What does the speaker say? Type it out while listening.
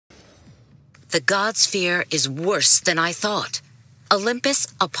The god sphere is worse than I thought. Olympus,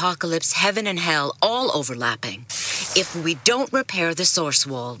 Apocalypse, Heaven, and Hell all overlapping. If we don't repair the source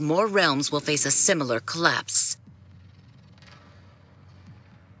wall, more realms will face a similar collapse.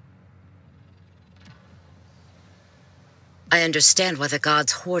 I understand why the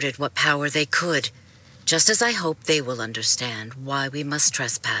gods hoarded what power they could, just as I hope they will understand why we must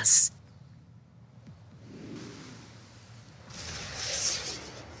trespass.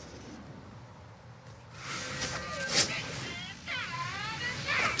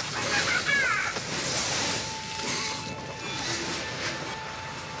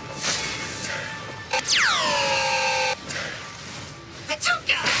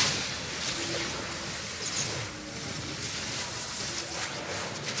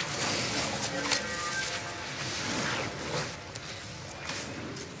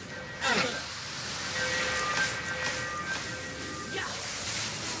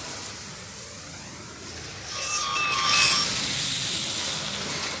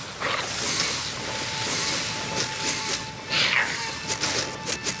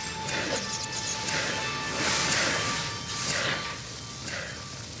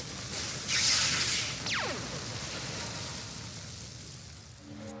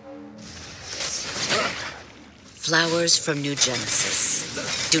 Flowers from New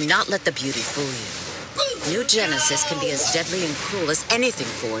Genesis. Do not let the beauty fool you. New Genesis can be as deadly and cruel as anything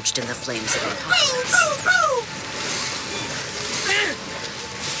forged in the flames of Apocalypse.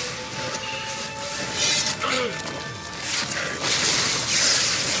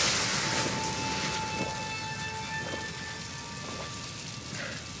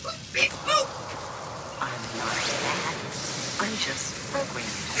 I'm not bad. I'm just programmed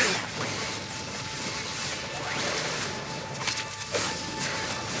that way.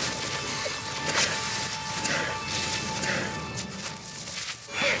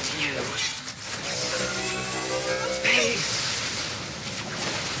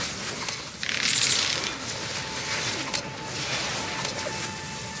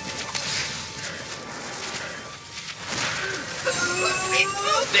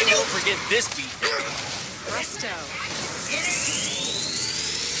 They won't forget this beat. Presto.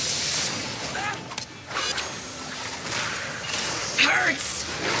 Hurts!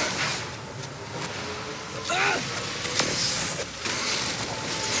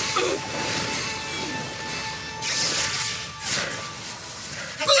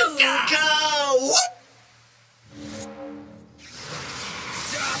 Go!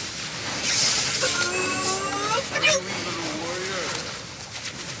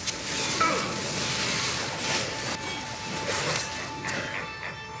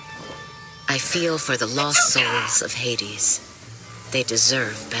 I feel for the lost souls of Hades. They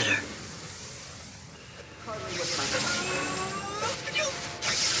deserve better.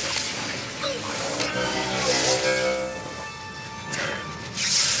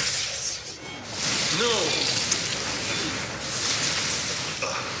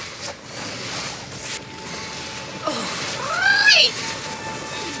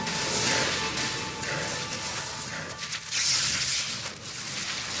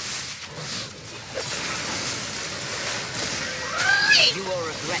 You will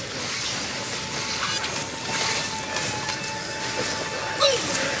regret it.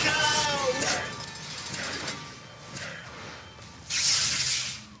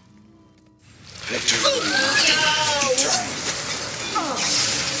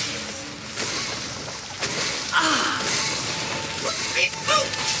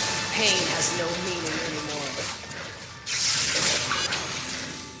 Pain has no meaning anymore.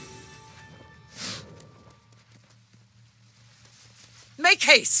 Make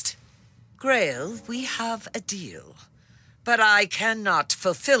haste! Grail, we have a deal. But I cannot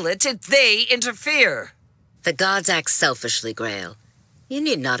fulfill it if they interfere. The gods act selfishly, Grail. You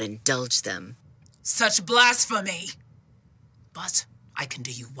need not indulge them. Such blasphemy! But I can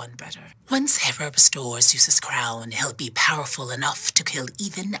do you one better. Once Hera restores Zeus's crown, he'll be powerful enough to kill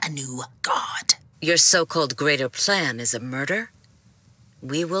even a new god. Your so-called greater plan is a murder?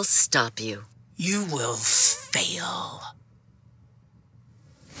 We will stop you. You will fail.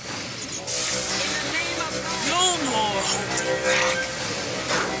 No more holding back.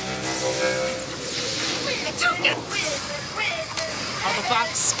 Other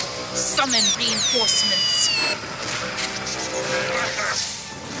box, summon reinforcements.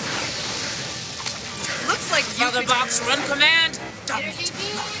 Looks like you Other box, run command. Dominate.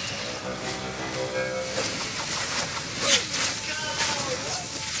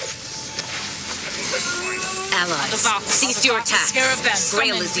 Allies, cease your attacks.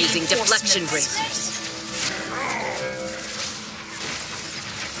 Grail is using deflection bracers.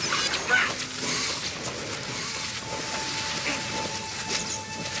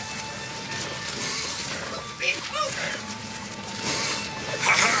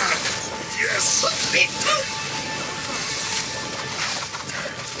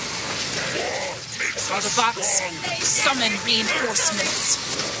 Autobots, summon reinforcements.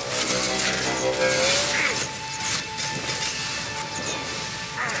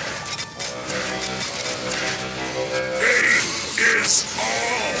 Is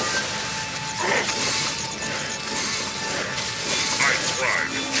all. I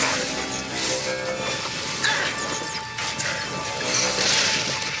thrive in conflict.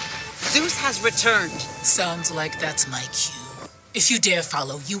 Zeus has returned. Sounds like that's my cue. If you dare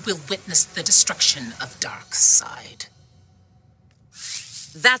follow, you will witness the destruction of Darkseid.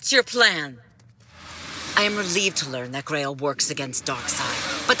 That's your plan. I am relieved to learn that Grail works against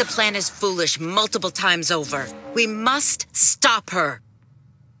Darkseid, but the plan is foolish multiple times over. We must stop her.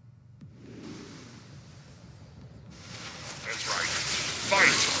 That's right.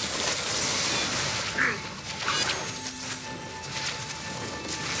 Fight!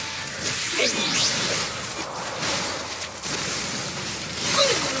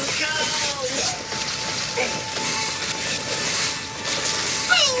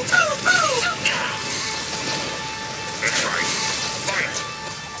 That's right. Fight!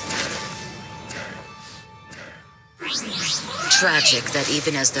 Tragic that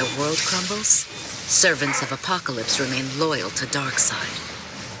even as their world crumbles, servants of Apocalypse remain loyal to Darkseid.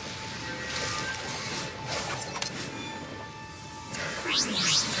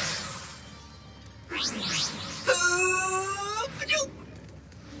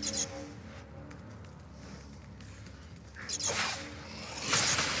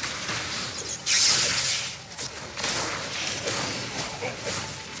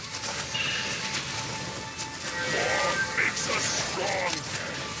 Makes us strong.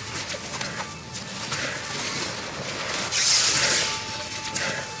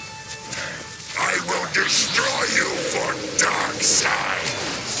 I will destroy you for Darkseid.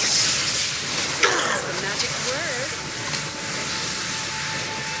 The magic word.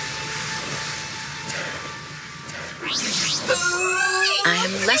 I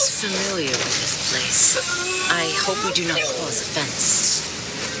am less familiar with this place. I hope we do not cause offense.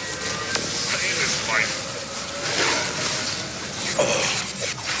 Pain is fighting.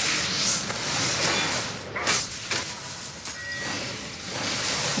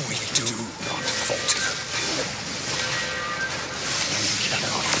 We do not falter. We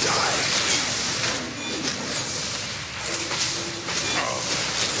cannot die.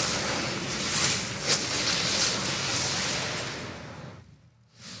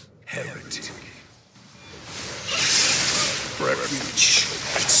 Heretic. Refuge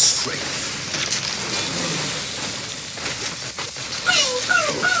and strength.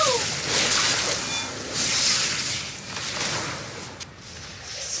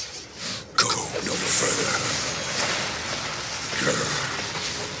 Go no further.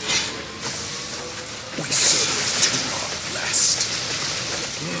 We serve to our last.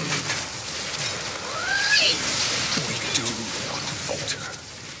 We do not falter.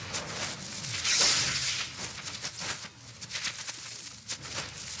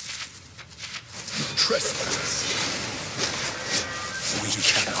 You trespass. We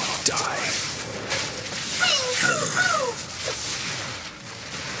cannot die.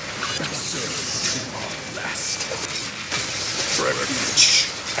 We serve to our last. Refuge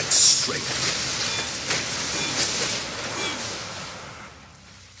and strength.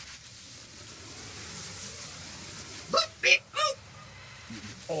 All things.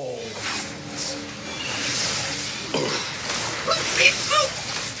 All things.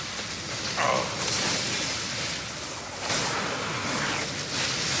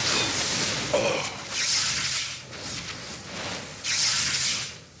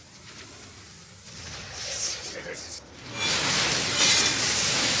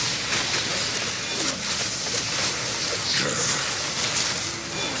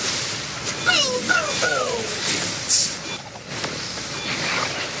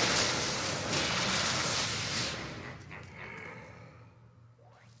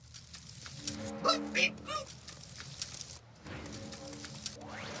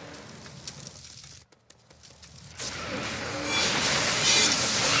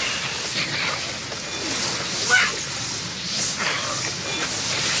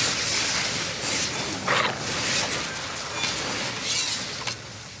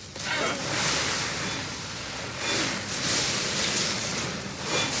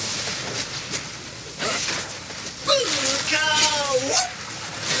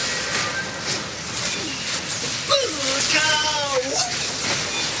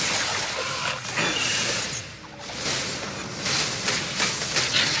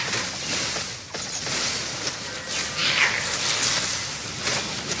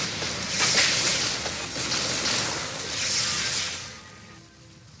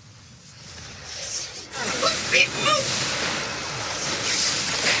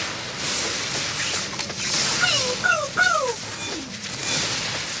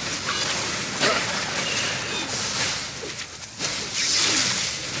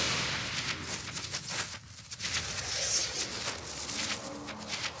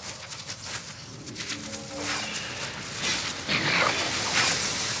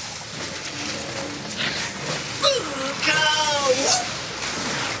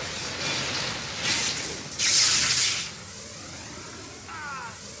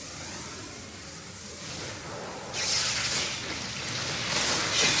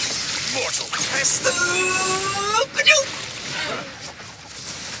 Mortal, press the...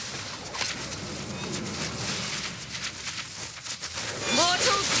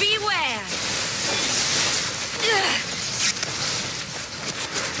 Mortals beware!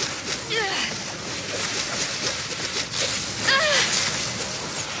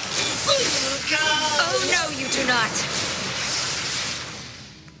 Oh no, you do not!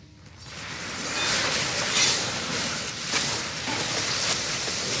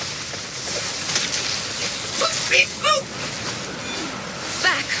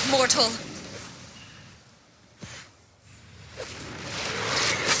 Back, mortal!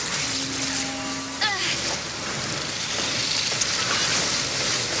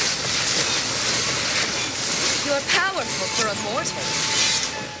 You're powerful for a mortal.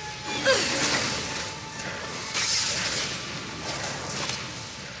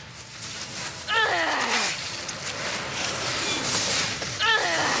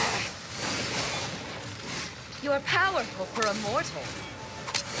 You're powerful for a mortal.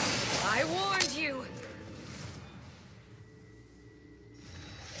 I warned you.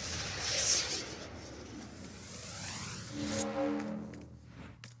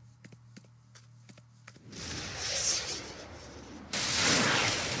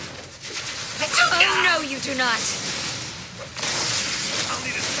 Oh no, you do not. I'll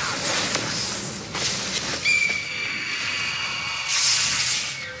need a stop.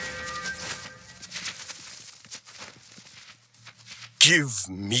 Give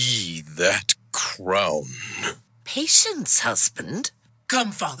me that crown. Patience, husband.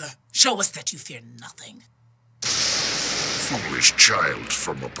 Come, father. Show us that you fear nothing. Foolish child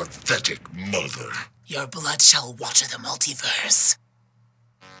from a pathetic mother. Your blood shall water the multiverse.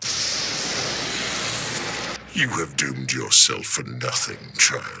 You have doomed yourself for nothing,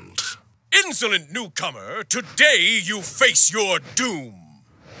 child. Insolent newcomer, today you face your doom.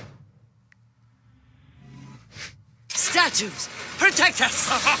 Statues, protect us!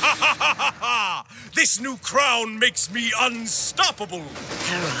 This new crown makes me unstoppable.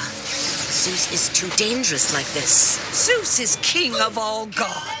 Hera, Zeus is too dangerous like this. Zeus is king of all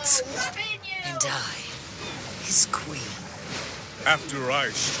gods. And I, his queen. After I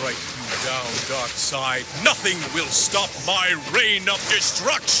strike you down, Darkseid, nothing will stop my reign of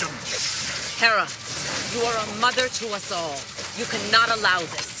destruction. Hera, you are a mother to us all. You cannot allow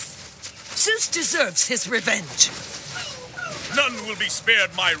this. Zeus deserves his revenge. None will be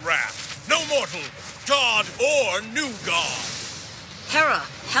spared my wrath. No mortal, god or new god. Hera,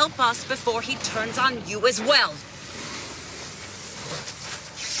 help us before he turns on you as well.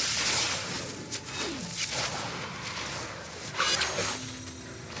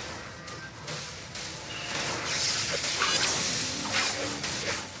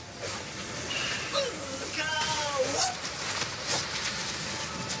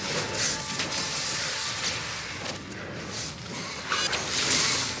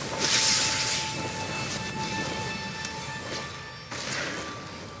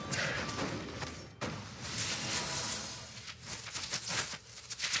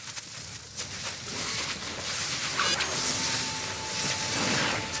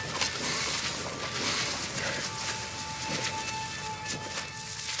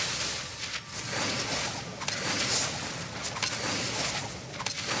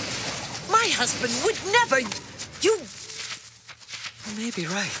 My husband would never... You may be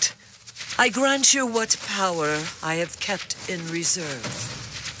right. I grant you what power I have kept in reserve.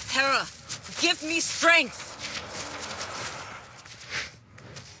 Hera, give me strength.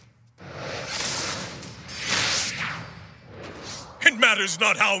 It matters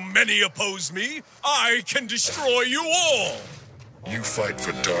not how many oppose me. I can destroy you all. You fight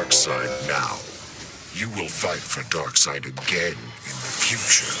for Darkseid now. You will fight for Darkseid again in the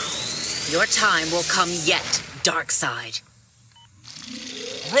future. Your time will come yet, Darkseid.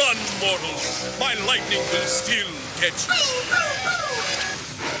 Run, mortals. My lightning will still catch you.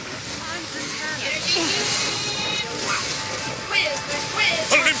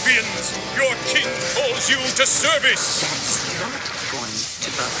 Olympians, your king calls you to service. That's not going to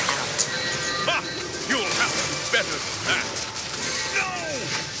work out. Ha! You'll have to better than that. No!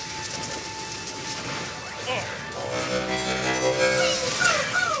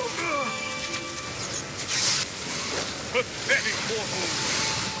 Pathetic mortal!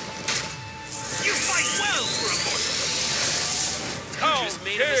 You fight well for a mortal! How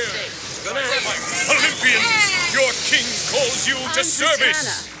dare! Olympians, your king calls you to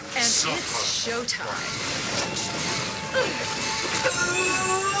service! And it's showtime.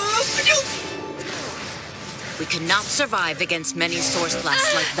 We cannot survive against many source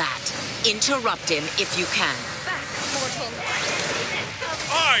blasts like that. Interrupt him if you can. Back, mortal.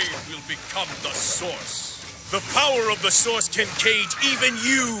 I will become the source. The power of the source can cage even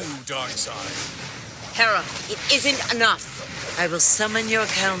you, Darkseid. Hera, it isn't enough. I will summon your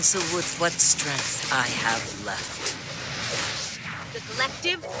council with what strength I have left. The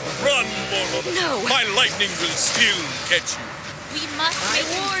collective? Run, mortal! No. My lightning will still catch you. We must make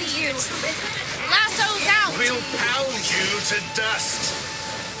him warned see you. it. Lasso's out! We'll pound you to dust.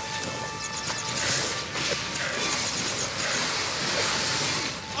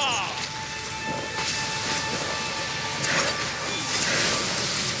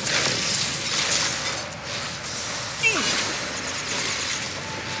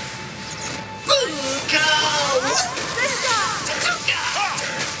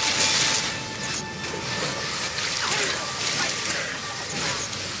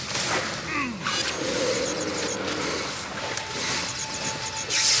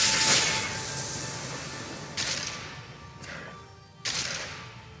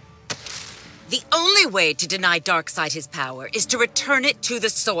 The only way to deny Darkseid his power is to return it to the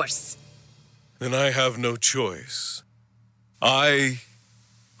source. Then I have no choice. I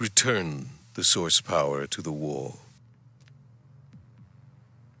return the source power to the wall.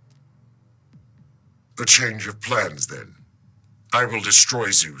 A change of plans, then. I will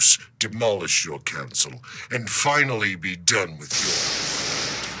destroy Zeus, demolish your council, and finally be done with yours.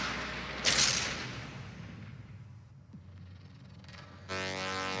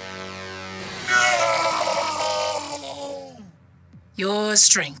 Your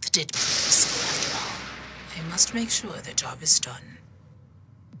strength did prove useful after all. I must make sure the job is done.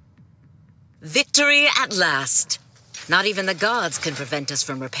 Victory at last. Not even the gods can prevent us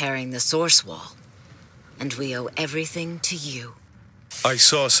from repairing the source wall. And we owe everything to you. I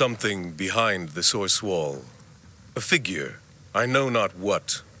saw something behind the source wall. A figure. I know not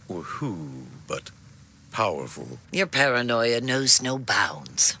what or who, but powerful. Your paranoia knows no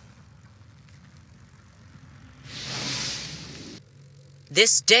bounds.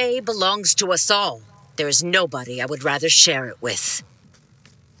 This day belongs to us all. There is nobody I would rather share it with.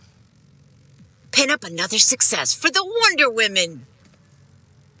 Pin up another success for the Wonder Women!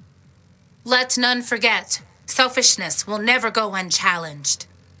 Let none forget, selfishness will never go unchallenged.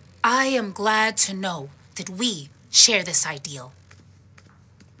 I am glad to know that we share this ideal.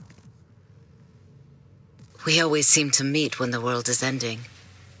 We always seem to meet when the world is ending.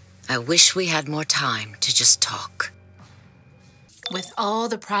 I wish we had more time to just talk. With all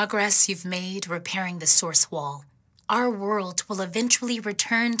the progress you've made repairing the source wall, our world will eventually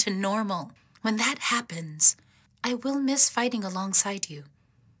return to normal. When that happens, I will miss fighting alongside you.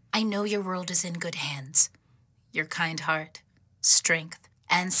 I know your world is in good hands. Your kind heart, strength,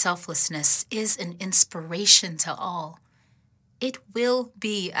 and selflessness is an inspiration to all. It will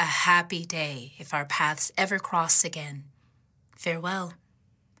be a happy day if our paths ever cross again. Farewell.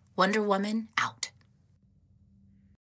 Wonder Woman out.